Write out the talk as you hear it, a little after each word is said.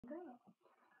Morning!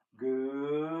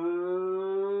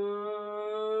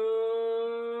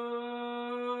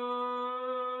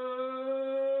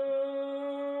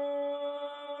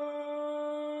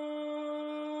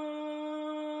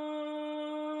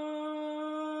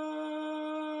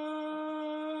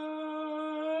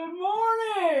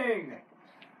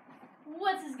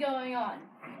 What is going on?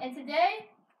 And today,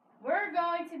 we're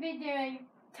going to be doing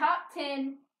top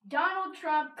 10 Donald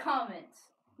Trump comments.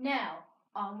 Now,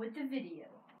 on with the video.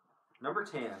 Number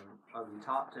 10 of the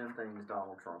top 10 things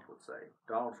Donald Trump would say.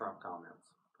 Donald Trump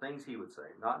comments. Things he would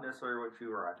say. Not necessarily what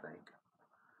you or I think.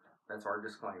 That's our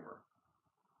disclaimer.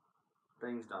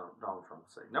 Things Donald Trump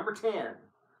would say. Number 10.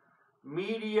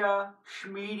 Media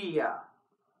schmedia.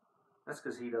 That's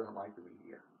because he doesn't like the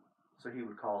media. So he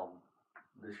would call them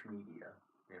the schmedia.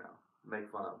 You know, make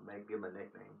fun of them. Give them a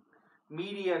nickname.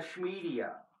 Media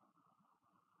schmedia.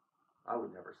 I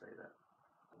would never say that.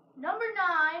 Number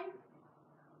 9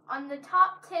 on the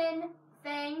top 10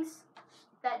 things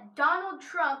that Donald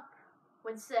Trump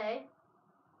would say.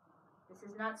 This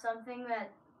is not something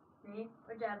that me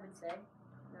or Dad would say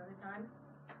another time.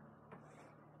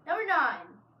 Number 9.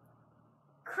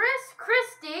 Chris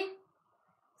Christie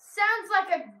sounds like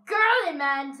a girly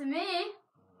man to me.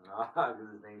 Because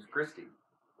his name's Christie.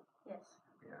 Yes.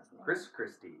 Yeah. Chris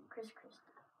Christie. Chris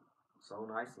Christie. So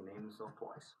nice he named himself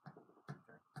twice.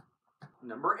 Okay.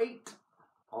 Number 8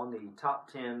 on the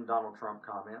top 10 Donald Trump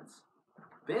comments.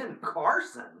 Ben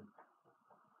Carson.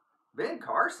 Ben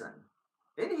Carson.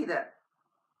 Isn't he that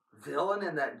villain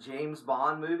in that James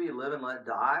Bond movie, Live and Let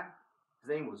Die? His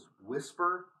name was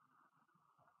Whisper.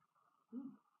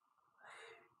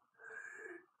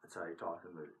 That's how you talk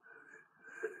in the movie.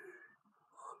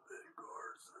 I'm Ben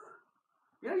Carson.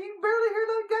 You know, you can barely hear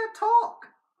that guy talk.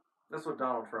 That's what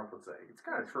Donald Trump would say. It's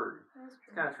kind of true. That's true.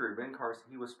 It's kind of true. Ben Carson,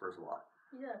 he whispers a lot.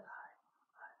 He does.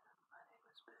 My name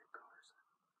is Ben Carson.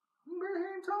 You can barely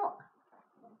hear him talk.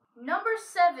 Number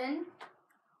 7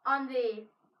 on the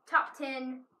top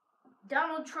 10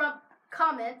 Donald Trump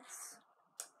comments.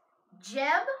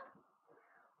 Jeb?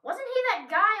 Wasn't he that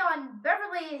guy on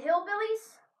Beverly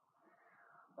Hillbillies?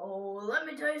 Oh, let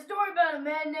me tell you a story about a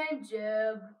man named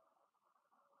Jeb.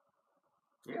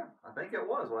 Yeah, I think it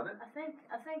was, wasn't it? I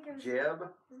think it was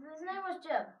Jeb. His name was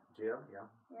Jeb. Jeb, yeah.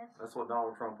 Yes. That's what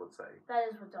Donald Trump would say. That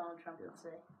is what Donald Trump would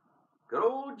say. Good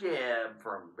old Jeb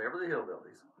from Beverly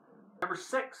Hillbillies. Number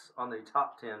 6 on the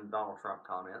top 10 Donald Trump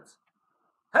comments.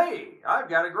 Hey, I've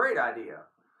got a great idea.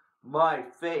 My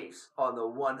face on the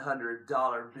 $100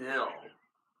 bill.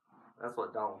 That's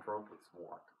what Donald Trump would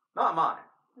want. Not mine.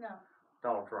 No.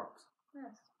 Donald Trump's.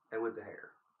 Yes. And with the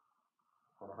hair.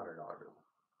 On the $100 bill.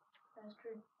 That's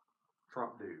true.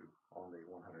 Trump do on the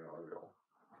 $100 bill.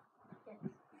 Yes.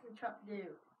 The Trump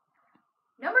do.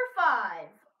 Number 5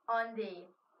 on the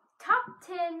top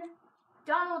 10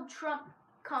 Donald Trump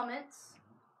comments.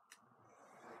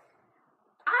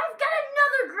 I've got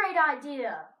another great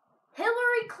idea.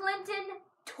 Hillary Clinton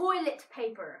toilet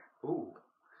paper. Ooh,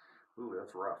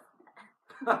 that's rough.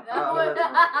 That's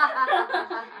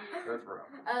That's rough.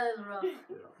 That is rough.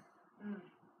 Yeah. Mm.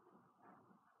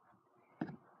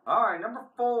 All right, number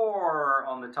 4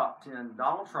 on the top 10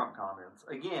 Donald Trump comments.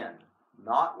 Again,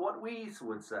 not what we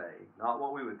would say, not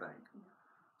what we would think.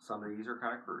 Some of these are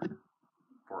kind of crude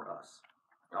for us.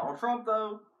 Donald Trump,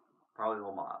 though, probably a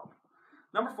little mild.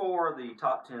 Number 4, the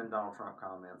top 10 Donald Trump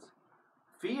comments.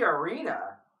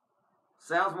 Fiorina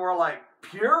sounds more like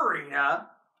Purina.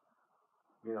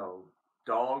 You know,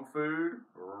 dog food.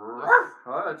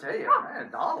 I tell you, man,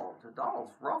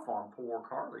 Donald's rough on poor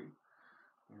Carly.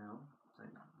 You know,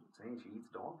 saying she eats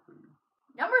dog food.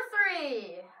 Number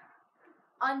 3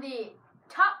 on the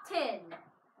top 10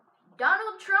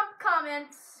 Donald Trump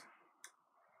comments.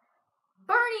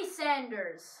 Bernie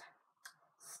Sanders.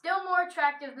 Still more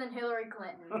attractive than Hillary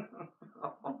Clinton.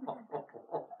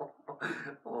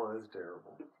 Oh, that's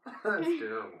terrible. That's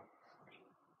terrible.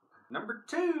 Number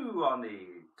 2 on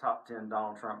the top 10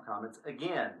 Donald Trump comments.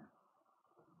 Again,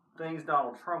 things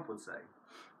Donald Trump would say.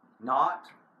 Not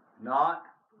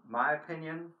my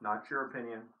opinion, not your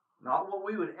opinion, not what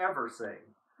we would ever say.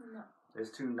 No. As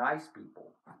two nice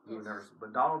people. Yes.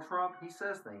 But Donald Trump, he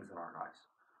says things that aren't nice.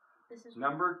 This is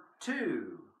Number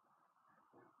 2,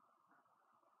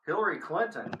 Hillary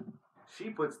Clinton, she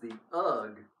puts the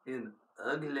ugh in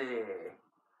ugly.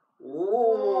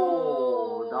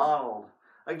 Oh, Donald.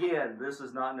 Again, this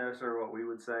is not necessarily what we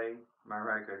would say. Matter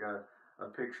of fact, I got a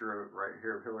picture right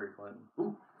here of Hillary Clinton.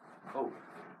 Ooh. Oh.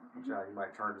 Johnny, you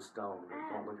might turn to stone.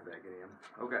 Don't look at that, Gideon.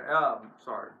 Okay,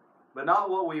 sorry. But not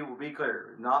what we would, be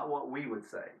clear, not what we would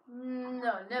say.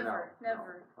 No, never. No.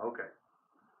 Okay.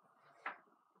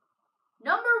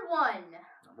 Number 1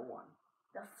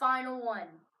 The final one.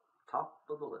 Top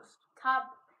of the list.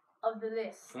 Top of the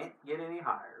list. Can't get any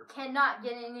higher. Cannot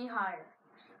get any higher.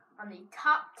 On the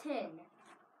top 10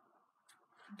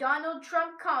 Donald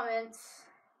Trump comments,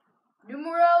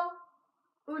 numero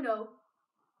uno.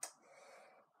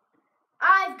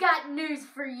 I've got news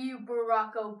for you,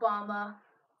 Barack Obama.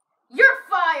 You're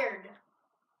fired.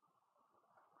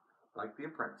 Like The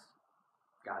Apprentice.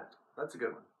 Got it. That's a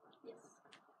good one. Yes.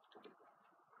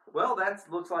 Well,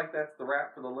 looks like that's the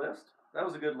wrap for the list. That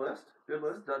was a good list. Good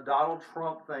list. The Donald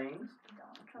Trump things.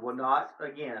 Well, not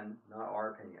our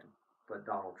opinion, but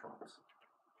Donald Trump's.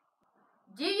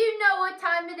 Do you know what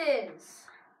time it is?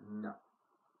 No.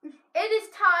 It is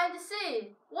time to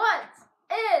see what's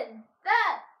in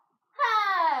that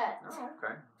hat. Oh,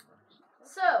 okay.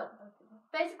 So,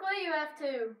 basically you have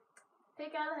to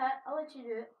pick out the hat. I'll let you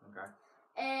do it. Okay.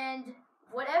 And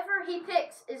whatever he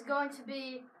picks is going to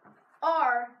be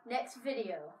our next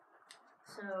video.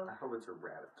 So I hope it's a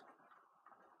rabbit.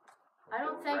 I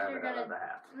don't think you're gonna.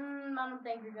 I don't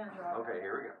think you're gonna draw. Okay,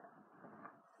 here we go.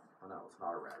 Oh no, it's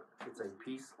not a rabbit. It's a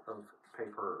piece of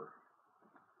paper.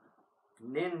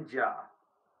 Ninja.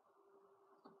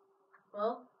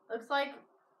 Well, looks like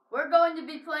we're going to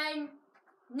be playing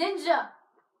Ninja.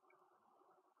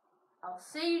 I'll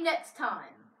see you next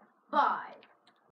time. Bye.